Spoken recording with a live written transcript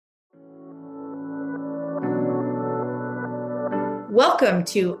Welcome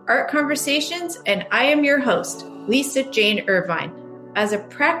to Art Conversations, and I am your host, Lisa Jane Irvine. As a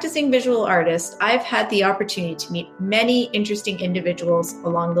practicing visual artist, I've had the opportunity to meet many interesting individuals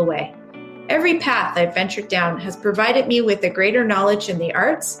along the way. Every path I've ventured down has provided me with a greater knowledge in the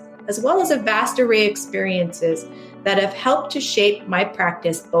arts, as well as a vast array of experiences that have helped to shape my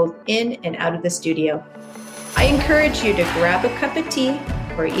practice both in and out of the studio. I encourage you to grab a cup of tea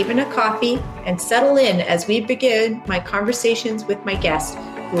or even a coffee and settle in as we begin my conversations with my guests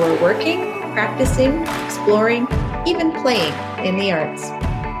who are working, practicing, exploring, even playing in the arts.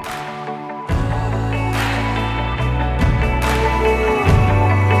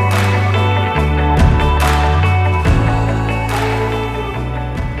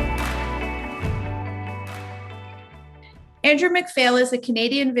 Andrew MacPhail is a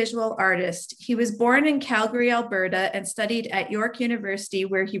Canadian visual artist. He was born in Calgary, Alberta, and studied at York University,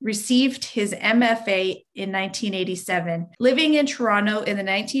 where he received his MFA in 1987. Living in Toronto in the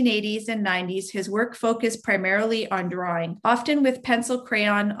 1980s and 90s, his work focused primarily on drawing, often with pencil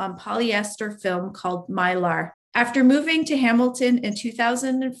crayon on polyester film called Mylar. After moving to Hamilton in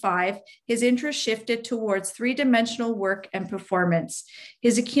 2005, his interest shifted towards three-dimensional work and performance.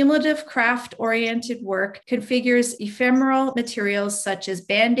 His accumulative craft-oriented work configures ephemeral materials such as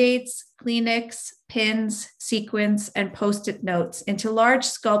Band-Aids, Kleenex, pins, sequins, and Post-it notes into large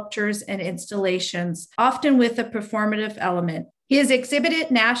sculptures and installations, often with a performative element. He has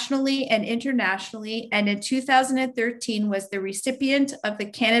exhibited nationally and internationally, and in 2013 was the recipient of the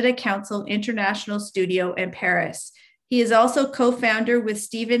Canada Council International Studio in Paris. He is also co-founder with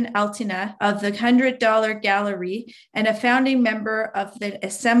Stephen Altina of the $100 Gallery and a founding member of the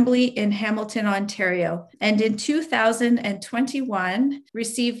Assembly in Hamilton, Ontario, and in 2021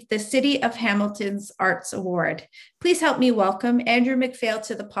 received the City of Hamilton's Arts Award. Please help me welcome Andrew MacPhail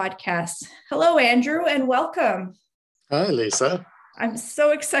to the podcast. Hello, Andrew, and welcome. Hi, Lisa. I'm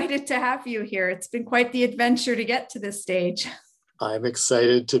so excited to have you here. It's been quite the adventure to get to this stage. I'm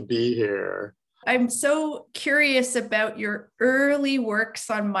excited to be here. I'm so curious about your early works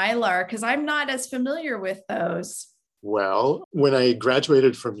on Mylar because I'm not as familiar with those. Well, when I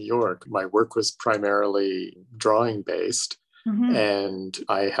graduated from York, my work was primarily drawing based. And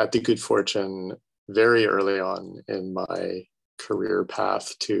I had the good fortune very early on in my career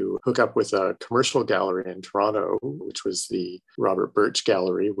path to hook up with a commercial gallery in Toronto, which was the Robert Birch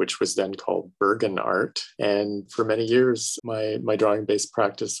Gallery, which was then called Bergen Art. And for many years, my drawing-based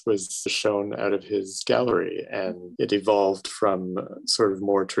practice was shown out of his gallery. And it evolved from sort of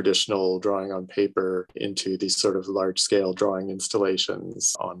more traditional drawing on paper into these sort of large-scale drawing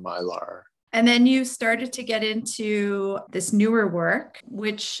installations on Mylar. And then you started to get into this newer work,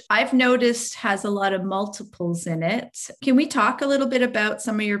 which I've noticed has a lot of multiples in it. Can we talk a little bit about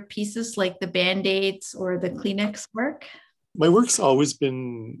some of your pieces like the Band-Aids or the Kleenex work? My work's always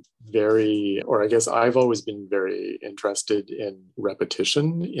been I've always been very interested in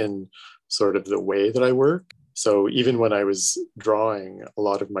repetition in sort of the way that I work. So even when I was drawing, a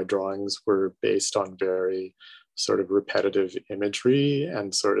lot of my drawings were based on very sort of repetitive imagery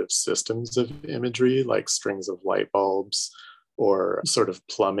and sort of systems of imagery, like strings of light bulbs or sort of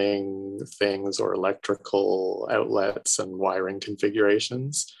plumbing things or electrical outlets and wiring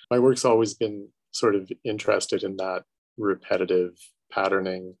configurations. My work's always been sort of interested in that repetitive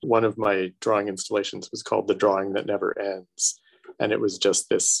patterning. One of my drawing installations was called The Drawing That Never Ends. And it was just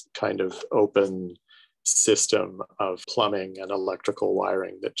this kind of open system of plumbing and electrical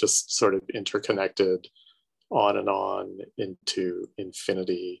wiring that just sort of interconnected on and on into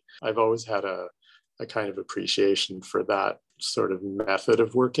infinity. I've always had a kind of appreciation for that sort of method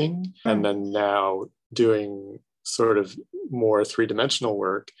of working. And then now doing sort of more three-dimensional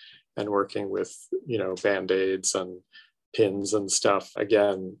work and working with, Band-Aids and pins and stuff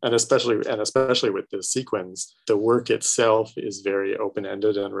again, and especially with the sequins, the work itself is very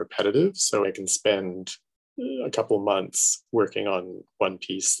open-ended and repetitive. So I can spend a couple months working on one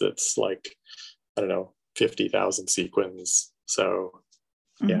piece that's like, 50,000 sequins. So,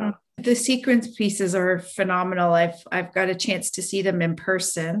 yeah. The sequence pieces are phenomenal. I've got a chance to see them in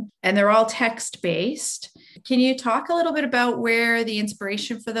person, and they're all text-based. Can you talk a little bit about where the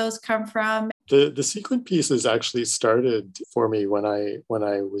inspiration for those come from? The sequin pieces actually started for me when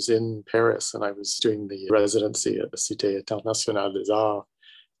I was in Paris and I was doing the residency at the Cité Internationale des Arts.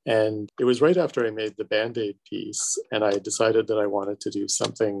 And it was right after I made the Band-Aid piece, and I decided that I wanted to do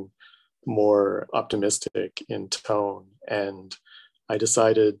something more optimistic in tone. And I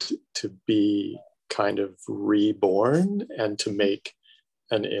decided to be kind of reborn and to make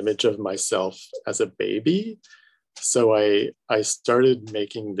an image of myself as a baby So I started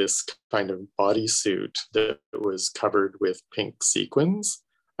making this kind of bodysuit that was covered with pink sequins.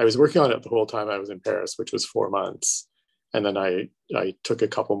 I was working on it the whole time I was in Paris, which was 4 months. And then I took a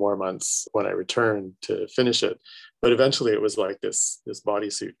couple more months when I returned to finish it. But eventually it was like this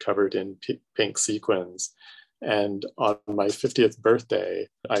bodysuit covered in pink sequins. And on my 50th birthday,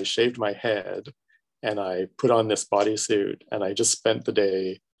 I shaved my head and I put on this bodysuit and I just spent the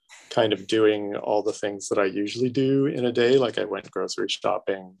day kind of doing all the things that I usually do in a day. Like I went grocery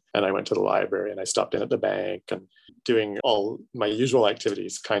shopping and I went to the library and I stopped in at the bank and doing all my usual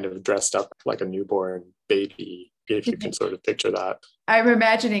activities, kind of dressed up like a newborn baby, if you can sort of picture that. I'm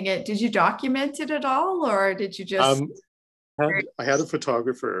imagining it. Did you document it at all, or did you just? I had a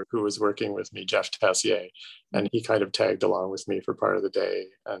photographer who was working with me, Jeff Tessier, and he kind of tagged along with me for part of the day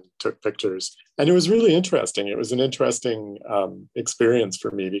and took pictures. And it was really interesting. It was an interesting experience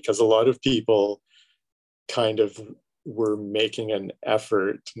for me because a lot of people kind of were making an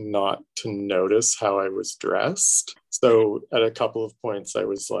effort not to notice how I was dressed. So at a couple of points, I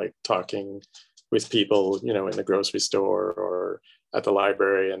was like talking with people, you know, in the grocery store or at the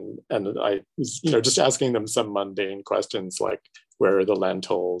library, and I was, you know, just asking them some mundane questions like, where are the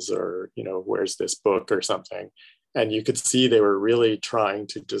lentils, or, you know, where's this book or something. And you could see they were really trying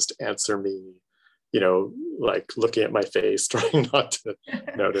to just answer me, you know, like looking at my face, trying not to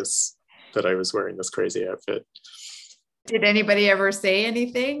notice that I was wearing this crazy outfit. Did anybody ever say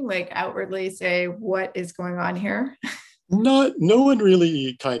anything, like outwardly say, what is going on here? No one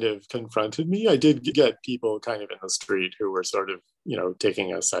really kind of confronted me. I did get people kind of in the street who were sort of, you know,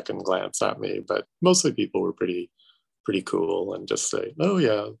 taking a second glance at me, but mostly people were pretty cool and just say, oh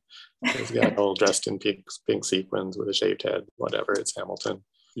yeah, there's a guy all dressed in pink sequins with a shaved head, whatever, it's Hamilton.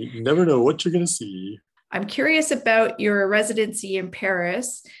 You never know what you're going to see. I'm curious about your residency in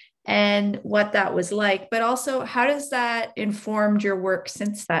Paris and what that was like, but also how does that informed your work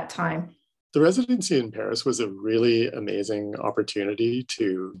since that time? The residency in Paris was a really amazing opportunity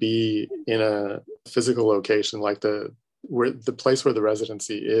to be in a physical location like the place where the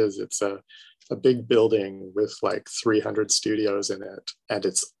residency is. It's a big building with like 300 studios in it, and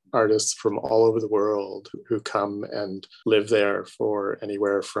it's artists from all over the world who come and live there for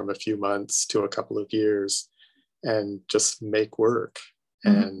anywhere from a few months to a couple of years and just make work.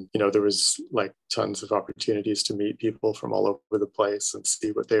 And, you know, there was like tons of opportunities to meet people from all over the place and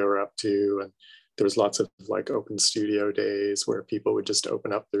see what they were up to. And there was lots of like open studio days where people would just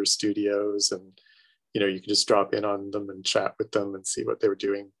open up their studios and, you know, you could just drop in on them and chat with them and see what they were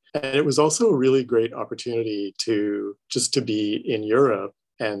doing. And it was also a really great opportunity to just to be in Europe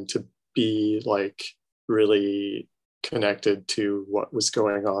and to be like really connected to what was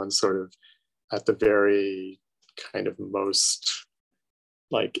going on sort of at the very kind of most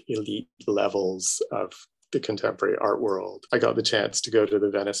like elite levels of the contemporary art world. I got the chance to go to the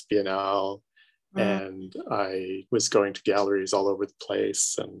Venice Biennale, and I was going to galleries all over the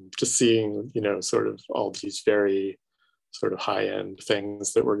place and just seeing, you know, sort of all these very sort of high-end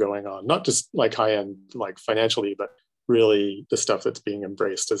things that were going on, not just like high-end like financially, but really the stuff that's being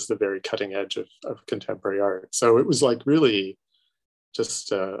embraced as the very cutting edge of contemporary art. So it was like really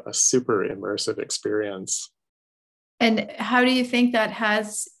just a super immersive experience. And how do you think that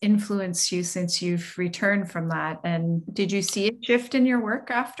has influenced you since you've returned from that? And did you see a shift in your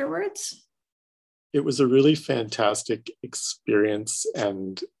work afterwards? It was a really fantastic experience,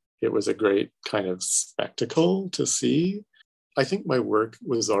 and it was a great kind of spectacle to see. I think my work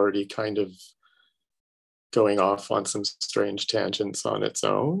was already kind of going off on some strange tangents on its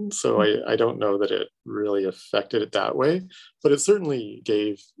own. So I don't know that it really affected it that way, but it certainly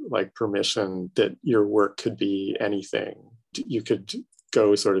gave like permission that your work could be anything. You could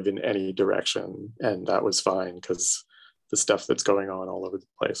go sort of in any direction, and that was fine because the stuff that's going on all over the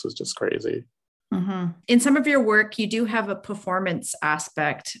place was just crazy. In some of your work, you do have a performance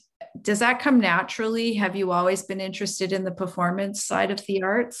aspect. Does that come naturally? Have you always been interested in the performance side of the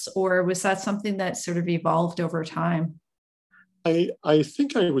arts, or was that something that sort of evolved over time? I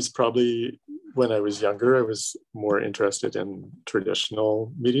think I was probably, when I was younger, I was more interested in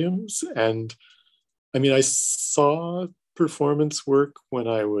traditional mediums. And I mean, I saw performance work when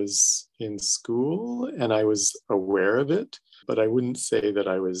I was in school and I was aware of it, but I wouldn't say that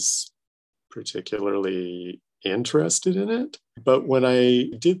I was particularly interested in it. But when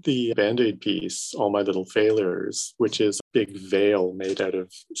I did the Band-Aid piece, All My Little Failures, which is a big veil made out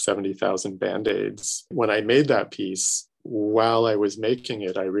of 70,000 Band-Aids, when I made that piece, while I was making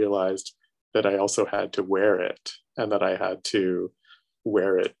it, I realized that I also had to wear it and that I had to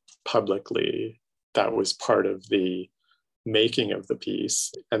wear it publicly. That was part of the making of the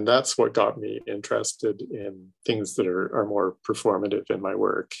piece. And that's what got me interested in things that are more performative in my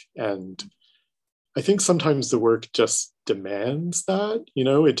work. And I think sometimes the work just demands that,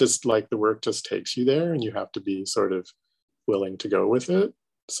 it just like the work just takes you there and you have to be sort of willing to go with it.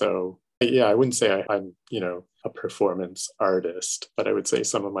 So yeah, I wouldn't say I'm, a performance artist, but I would say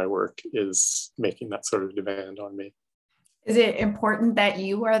some of my work is making that sort of demand on me. Is it important that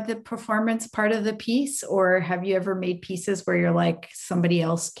you are the performance part of the piece, or have you ever made pieces where you're like somebody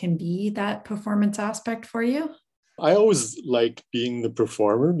else can be that performance aspect for you? I always like being the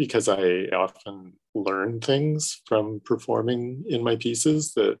performer because I often learn things from performing in my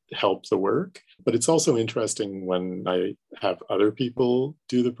pieces that help the work. But it's also interesting when I have other people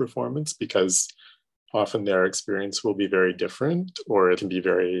do the performance because often their experience will be very different, or it can be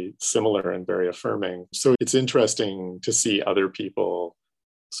very similar and very affirming. So it's interesting to see other people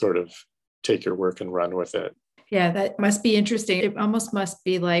sort of take your work and run with it. Yeah, that must be interesting. It almost must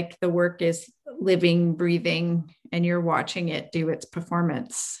be like the work is living, breathing, and you're watching it do its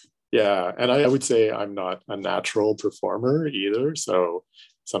performance. Yeah, and I would say I'm not a natural performer either. So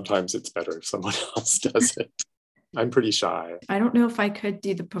sometimes it's better if someone else does it. I'm pretty shy. I don't know if I could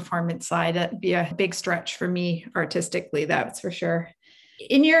do the performance side. That'd be a big stretch for me artistically, that's for sure.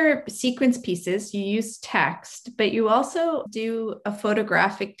 In your sequence pieces, you use text, but you also do a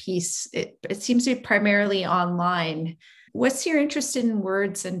photographic piece. It seems to be primarily online. What's your interest in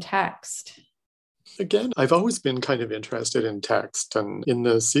words and text? Again, I've always been kind of interested in text and in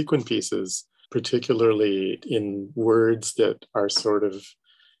the sequin pieces, particularly in words that are sort of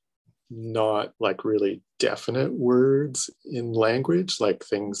not like really definite words in language, like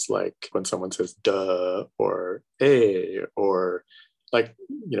things like when someone says duh or a or like,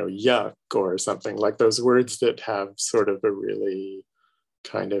 yuck or something, like those words that have sort of a really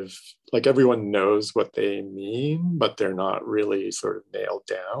kind of like everyone knows what they mean, but they're not really sort of nailed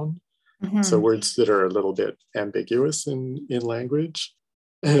down. Mm-hmm. So words that are a little bit ambiguous in language.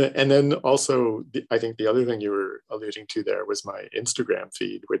 And then also, I think the other thing you were alluding to there was my Instagram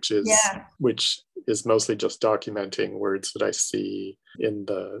feed, which is mostly just documenting words that I see in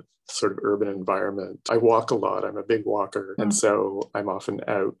the sort of urban environment. I walk a lot. I'm a big walker. And so I'm often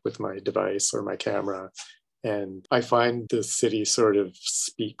out with my device or my camera. And I find the city sort of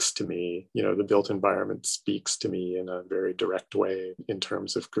speaks to me, the built environment speaks to me in a very direct way in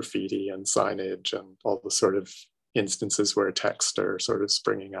terms of graffiti and signage and all the sort of instances where text are sort of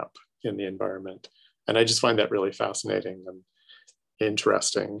springing up in the environment. And I just find that really fascinating and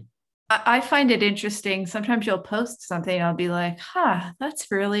interesting. I find it interesting. Sometimes you'll post something and I'll be like,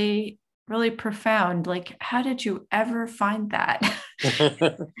 that's really, really profound. Like, how did you ever find that?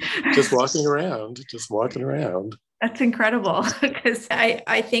 Just walking around. That's incredible because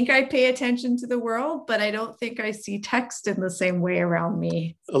I think I pay attention to the world, but I don't think I see text in the same way around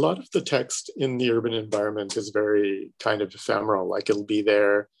me. A lot of the text in the urban environment is very kind of ephemeral, like it'll be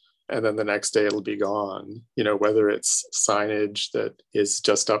there and then the next day it'll be gone, whether it's signage that is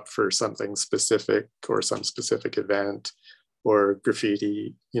just up for something specific or some specific event, or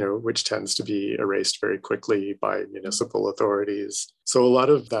graffiti, which tends to be erased very quickly by municipal authorities. So a lot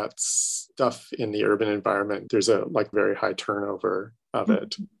of that stuff in the urban environment, there's a very high turnover of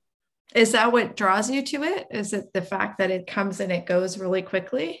it. Is that what draws you to it? Is it the fact that it comes and it goes really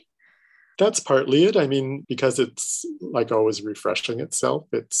quickly? That's partly it. I mean, because it's like always refreshing itself.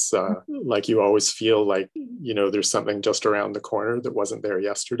 It's like you always feel like, there's something just around the corner that wasn't there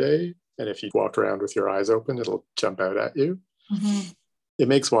yesterday. And if you walk around with your eyes open, it'll jump out at you. Mm-hmm. It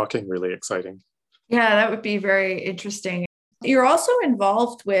makes walking really exciting. Yeah, that would be very interesting. You're also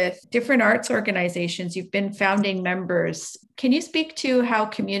involved with different arts organizations. You've been founding members. Can you speak to how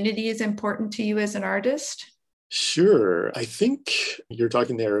community is important to you as an artist? Sure. I think you're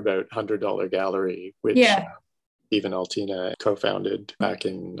talking there about $100 Gallery, which Stephen Altina co-founded back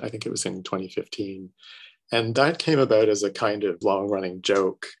in, I think it was in 2015. And that came about as a kind of long-running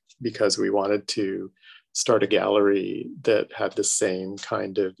joke because we wanted to start a gallery that had the same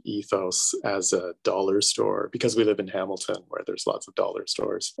kind of ethos as a dollar store because we live in Hamilton where there's lots of dollar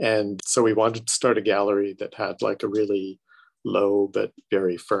stores. And so we wanted to start a gallery that had like a really low but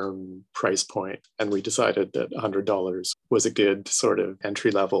very firm price point. And we decided that $100 was a good sort of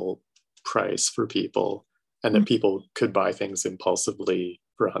entry-level price for people and that people could buy things impulsively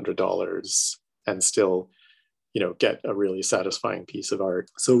for $100 and still get a really satisfying piece of art.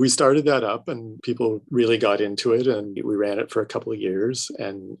 So we started that up and people really got into it and we ran it for a couple of years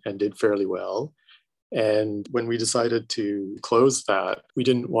and did fairly well. And when we decided to close that, we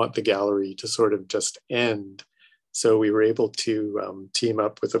didn't want the gallery to sort of just end. So we were able to team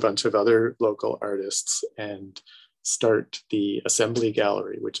up with a bunch of other local artists and start the Assembly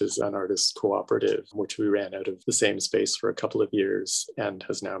Gallery, which is an artist cooperative, which we ran out of the same space for a couple of years and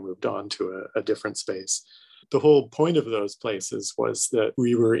has now moved on to a different space. The whole point of those places was that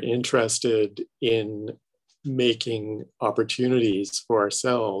we were interested in making opportunities for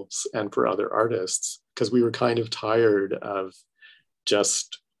ourselves and for other artists, because we were kind of tired of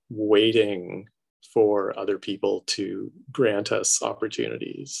just waiting for other people to grant us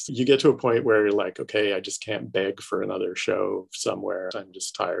opportunities. You get to a point where you're like, okay, I just can't beg for another show somewhere. I'm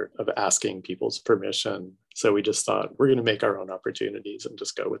just tired of asking people's permission. So we just thought, we're going to make our own opportunities and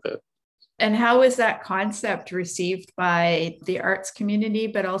just go with it. And how is that concept received by the arts community,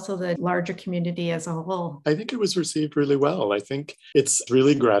 but also the larger community as a whole? I think it was received really well. I think it's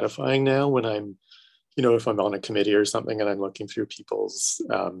really gratifying now when I'm, if I'm on a committee or something and I'm looking through people's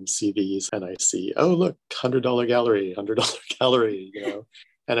CVs and I see, oh, look, $100 gallery, $100 gallery,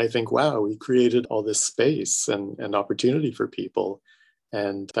 and I think, wow, we created all this space and opportunity for people.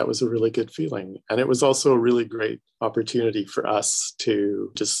 And that was a really good feeling. And it was also a really great opportunity for us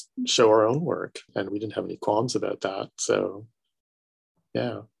to just show our own work. And we didn't have any qualms about that. So,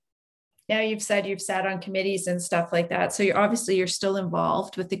 yeah. Now you've said you've sat on committees and stuff like that. So you're still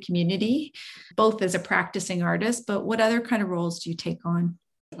involved with the community, both as a practicing artist, but what other kind of roles do you take on?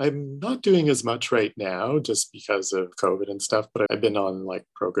 I'm not doing as much right now just because of COVID and stuff, but I've been on like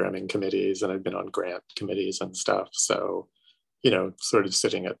programming committees and I've been on grant committees and stuff. So, sort of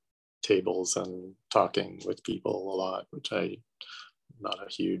sitting at tables and talking with people a lot, which I'm not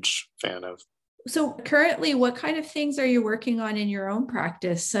a huge fan of. So currently, what kind of things are you working on in your own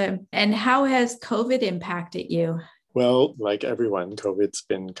practice? And how has COVID impacted you? Well, like everyone, COVID's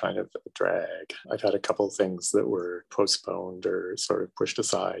been kind of a drag. I've had a couple of things that were postponed or sort of pushed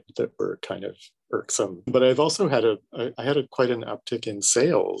aside that were kind of irksome. But I've also had quite an uptick in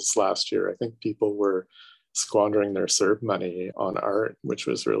sales last year. I think people were squandering their CERB money on art, which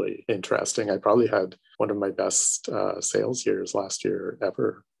was really interesting. I probably had one of my best sales years last year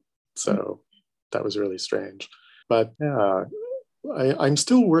ever. So that was really strange. But yeah, I'm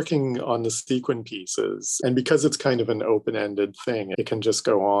still working on the sequin pieces. And because it's kind of an open-ended thing, it can just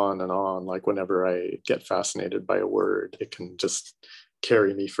go on and on. Like whenever I get fascinated by a word, it can just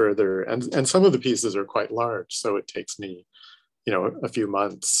carry me further. And some of the pieces are quite large, so it takes me a few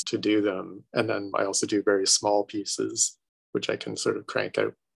months to do them. And then I also do very small pieces, which I can sort of crank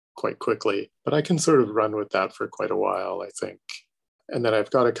out quite quickly. But I can sort of run with that for quite a while, I think. And then I've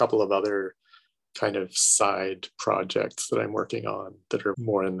got a couple of other kind of side projects that I'm working on that are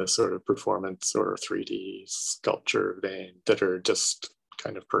more in the sort of performance or 3D sculpture vein that are just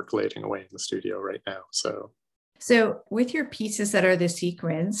kind of percolating away in the studio right now. So with your pieces that are the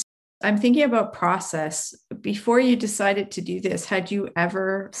sequins, I'm thinking about process. Before you decided to do this, had you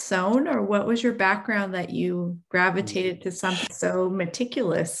ever sewn, or what was your background that you gravitated to something so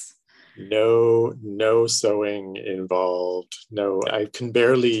meticulous? No sewing involved. No, I can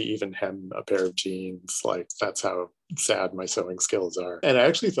barely even hem a pair of jeans. Like that's how sad my sewing skills are. And I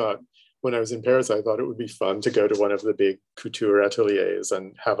actually thought when I was in Paris, I thought it would be fun to go to one of the big couture ateliers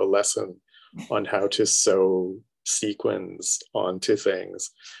and have a lesson on how to sew sequins onto things.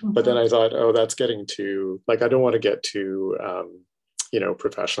 But then I thought, oh, that's getting too, like, I don't want to get too,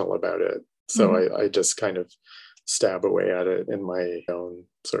 professional about it. So I just kind of stab away at it in my own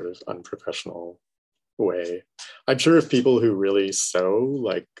sort of unprofessional way. I'm sure if people who really sew,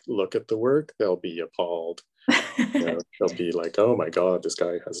 like, look at the work, they'll be appalled. They'll be like, oh my God, this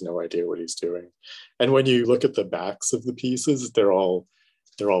guy has no idea what he's doing. And when you look at the backs of the pieces, they're all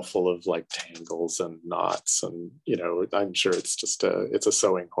full of like tangles and knots, and I'm sure it's a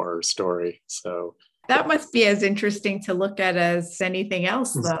sewing horror story. So that must be as interesting to look at as anything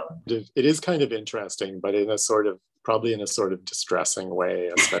else, though. It is kind of interesting, but probably in a sort of distressing way,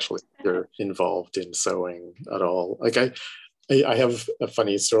 especially if you're involved in sewing at all. Like I have a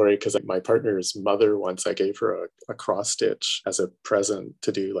funny story because my partner's mother, once I gave her a cross stitch as a present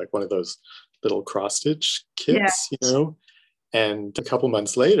to do like one of those little cross stitch kits, And a couple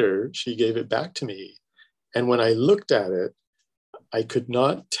months later, she gave it back to me. And when I looked at it, I could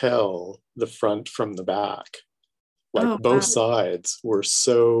not tell the front from the back. Like both sides were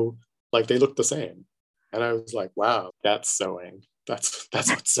so, like they looked the same. And I was like, wow, that's sewing. That's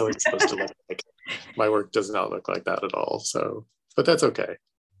what sewing is supposed to look like. My work does not look like that at all. So, but that's okay.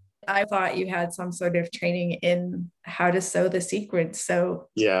 I thought you had some sort of training in how to sew the sequins. So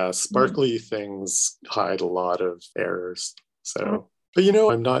yeah, sparkly things hide a lot of errors. So, but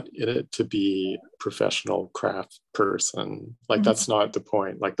I'm not in it to be a professional craft person. Like that's not the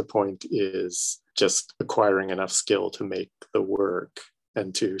point. Like the point is just acquiring enough skill to make the work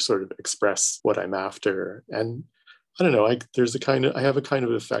and to sort of express what I'm after. And I don't know, I have a kind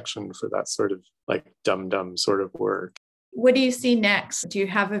of affection for that sort of like dumb sort of work. What do you see next? Do you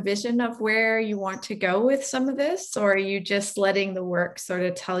have a vision of where you want to go with some of this, or are you just letting the work sort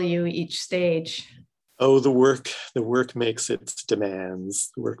of tell you each stage? Oh, the work makes its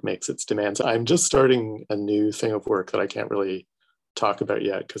demands. The work makes its demands. I'm just starting a new thing of work that I can't really talk about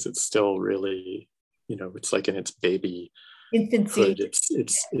yet because it's still really, it's like in its babyhood. Infancy.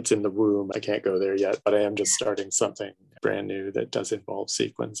 It's in the womb. I can't go there yet, but I am just starting something brand new that does involve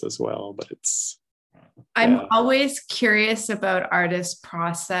sequence as well. But I'm always curious about artist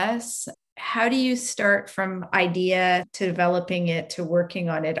process. How do you start from idea to developing it to working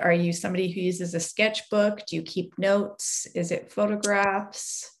on it? Are you somebody who uses a sketchbook? Do you keep notes? Is it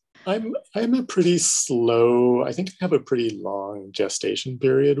photographs? I'm a pretty slow, I think I have a pretty long gestation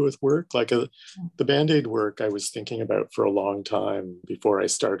period with work. The Band-Aid work I was thinking about for a long time before I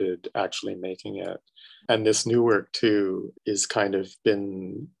started actually making it. And this new work too is kind of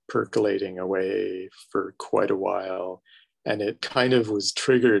been percolating away for quite a while. And it kind of was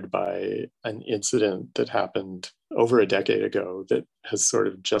triggered by an incident that happened over a decade ago that has sort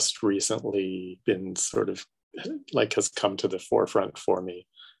of just recently been sort of like has come to the forefront for me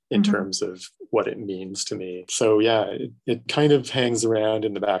in terms of what it means to me. So yeah, it kind of hangs around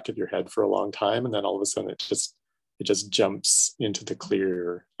in the back of your head for a long time. And then all of a sudden it just jumps into the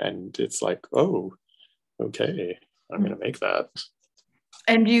clear and it's like, oh, okay, I'm going to make that.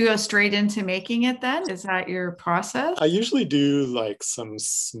 And do you go straight into making it then? Is that your process? I usually do like some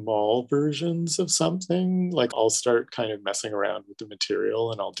small versions of something. Like I'll start kind of messing around with the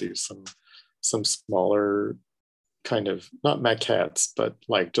material and I'll do some smaller kind of not maquettes, but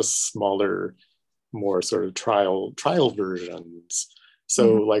like just smaller, more sort of trial versions.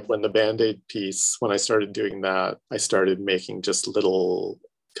 So like when the Band-Aid piece, when I started doing that, I started making just little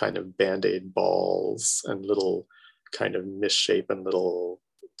kind of Band-Aid balls and little kind of misshapen little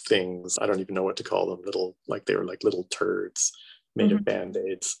things. I don't even know what to call them. They were like little turds made of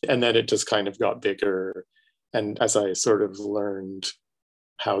Band-Aids. And then it just kind of got bigger. And as I sort of learned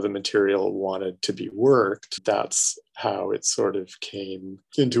how the material wanted to be worked, that's how it sort of came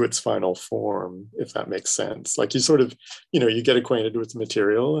into its final form, if that makes sense. Like you sort of, you get acquainted with the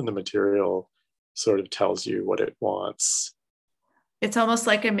material and the material sort of tells you what it wants. It's almost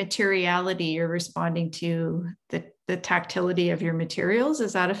like a materiality. You're responding to the tactility of your materials.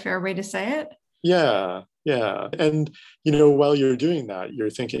 Is that a fair way to say it? Yeah. And, while you're doing that, you're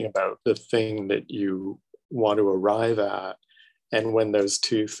thinking about the thing that you want to arrive at. And when those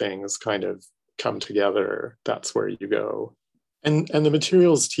two things kind of come together, that's where you go. And the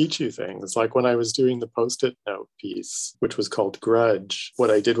materials teach you things. Like when I was doing the Post-it note piece, which was called Grudge,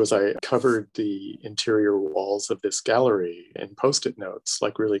 what I did was I covered the interior walls of this gallery in Post-it notes,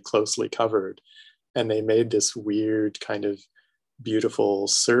 like really closely covered. And they made this weird kind of beautiful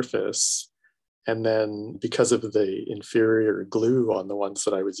surface. And then because of the inferior glue on the ones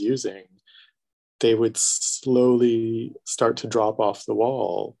that I was using, they would slowly start to drop off the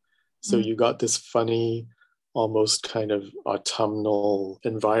wall. So you got this funny, almost kind of autumnal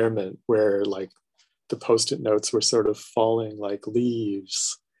environment where like the Post-it notes were sort of falling like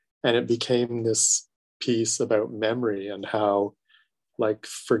leaves. And it became this piece about memory and how like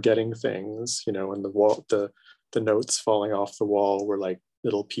forgetting things, and the notes falling off the wall were like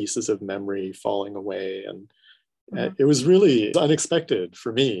little pieces of memory falling away. And it was really unexpected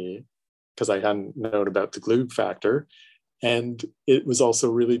for me because I hadn't known about the glue factor. And it was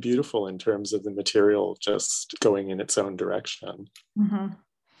also really beautiful in terms of the material just going in its own direction.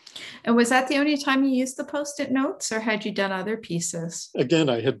 And was that the only time you used the Post-it notes, or had you done other pieces? Again,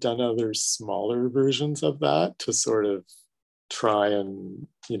 I had done other smaller versions of that to sort of try and,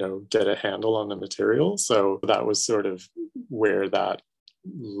 get a handle on the material. So that was sort of where that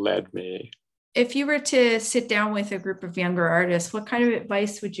led me. If you were to sit down with a group of younger artists, what kind of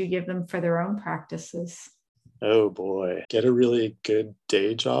advice would you give them for their own practices? Oh boy, get a really good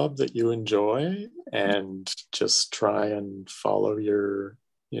day job that you enjoy and just try and follow your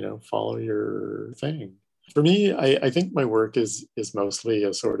thing. For me, I think my work is mostly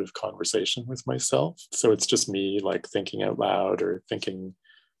a sort of conversation with myself. So it's just me like thinking out loud or thinking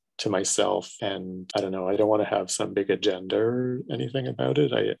to myself. And I don't know, I don't want to have some big agenda or anything about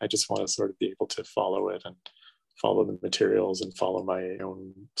it. I just want to sort of be able to follow it and follow the materials and follow my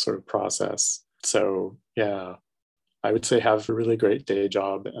own sort of process. So yeah, I would say have a really great day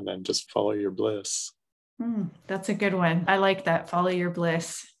job and then just follow your bliss. That's a good one. I like that. Follow your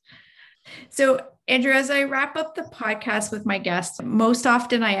bliss. So Andrew, as I wrap up the podcast with my guests, most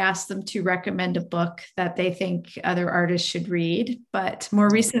often I ask them to recommend a book that they think other artists should read. But more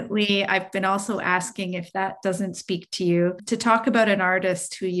recently, I've been also asking, if that doesn't speak to you, to talk about an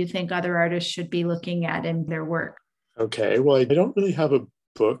artist who you think other artists should be looking at in their work. Okay, well, I don't really have a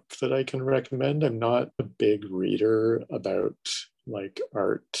book that I can recommend. I'm not a big reader about like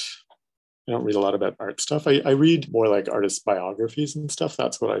art. I don't read a lot about art stuff. I read more like artist biographies and stuff.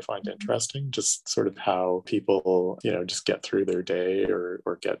 That's what I find interesting, just sort of how people, just get through their day or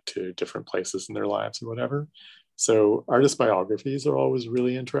get to different places in their lives or whatever. So artist biographies are always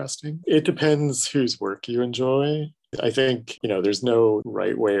really interesting. It depends whose work you enjoy. I think, there's no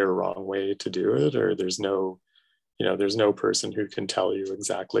right way or wrong way to do it, or there's no person who can tell you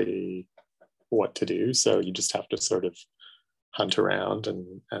exactly what to do. So you just have to sort of hunt around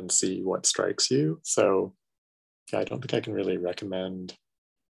and see what strikes you. So I don't think I can really recommend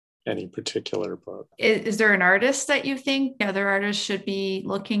any particular book. Is there an artist that you think other artists should be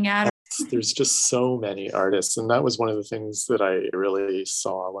looking at? There's just so many artists. And that was one of the things that I really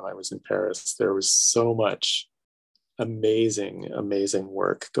saw when I was in Paris. There was so much amazing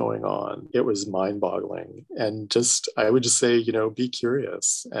work going on. It was mind-boggling. And I would just say, be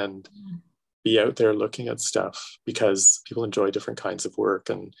curious and be out there looking at stuff, because people enjoy different kinds of work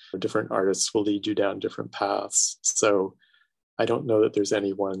and different artists will lead you down different paths. So I don't know that there's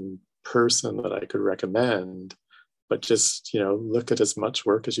any one person that I could recommend, but just, look at as much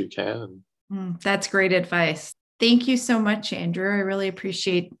work as you can. That's great advice. Thank you so much, Andrew. I really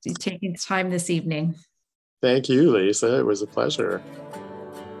appreciate you taking time this evening. Thank you, Lisa. It was a pleasure.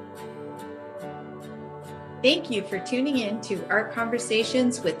 Thank you for tuning in to Art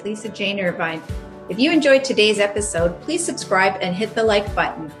Conversations with Lisa Jane Irvine. If you enjoyed today's episode, please subscribe and hit the like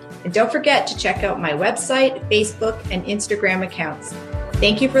button. And don't forget to check out my website, Facebook, and Instagram accounts.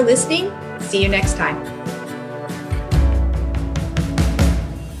 Thank you for listening. See you next time.